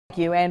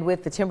And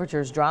with the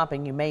temperatures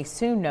dropping, you may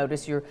soon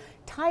notice your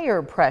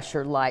tire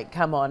pressure light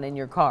come on in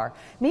your car.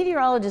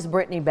 Meteorologist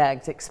Brittany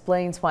Beggs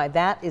explains why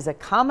that is a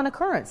common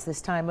occurrence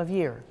this time of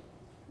year.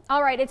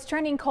 All right, it's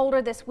trending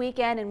colder this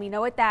weekend, and we know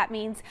what that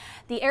means.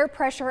 The air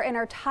pressure in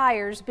our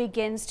tires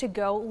begins to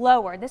go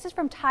lower. This is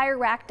from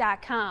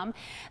TireRack.com.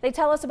 They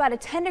tell us about a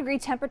 10-degree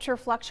temperature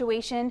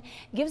fluctuation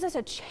gives us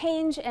a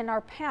change in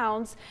our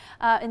pounds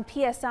in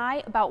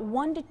PSI, about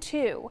 1 to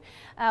 2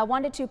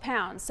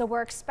 pounds. So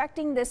we're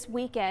expecting this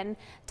weekend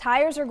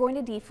tires are going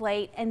to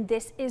deflate, and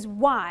this is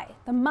why.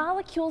 The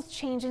molecules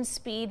change in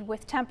speed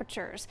with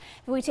temperatures.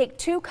 If we take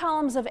two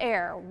columns of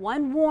air,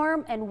 one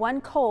warm and one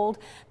cold,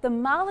 the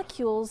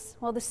molecules,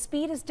 well, the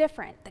speed is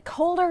different. The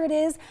colder it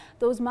is,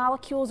 those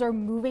molecules are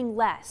moving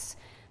less.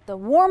 The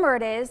warmer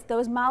it is,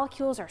 those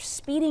molecules are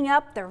speeding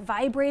up, they're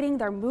vibrating,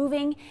 they're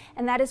moving,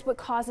 and that is what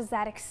causes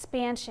that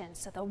expansion.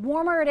 So the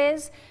warmer it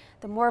is,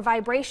 the more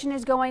vibration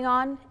is going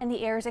on and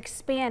the air is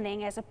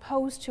expanding, as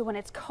opposed to when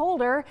it's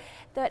colder,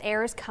 that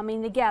air is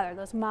coming together.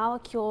 Those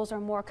molecules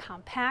are more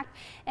compact,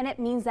 and it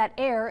means that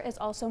air is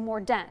also more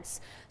dense.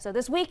 So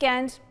this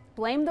weekend,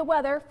 blame the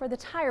weather for the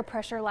tire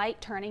pressure light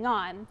turning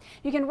on.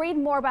 You can read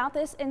more about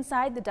this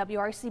inside the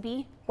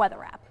WRCB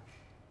weather app.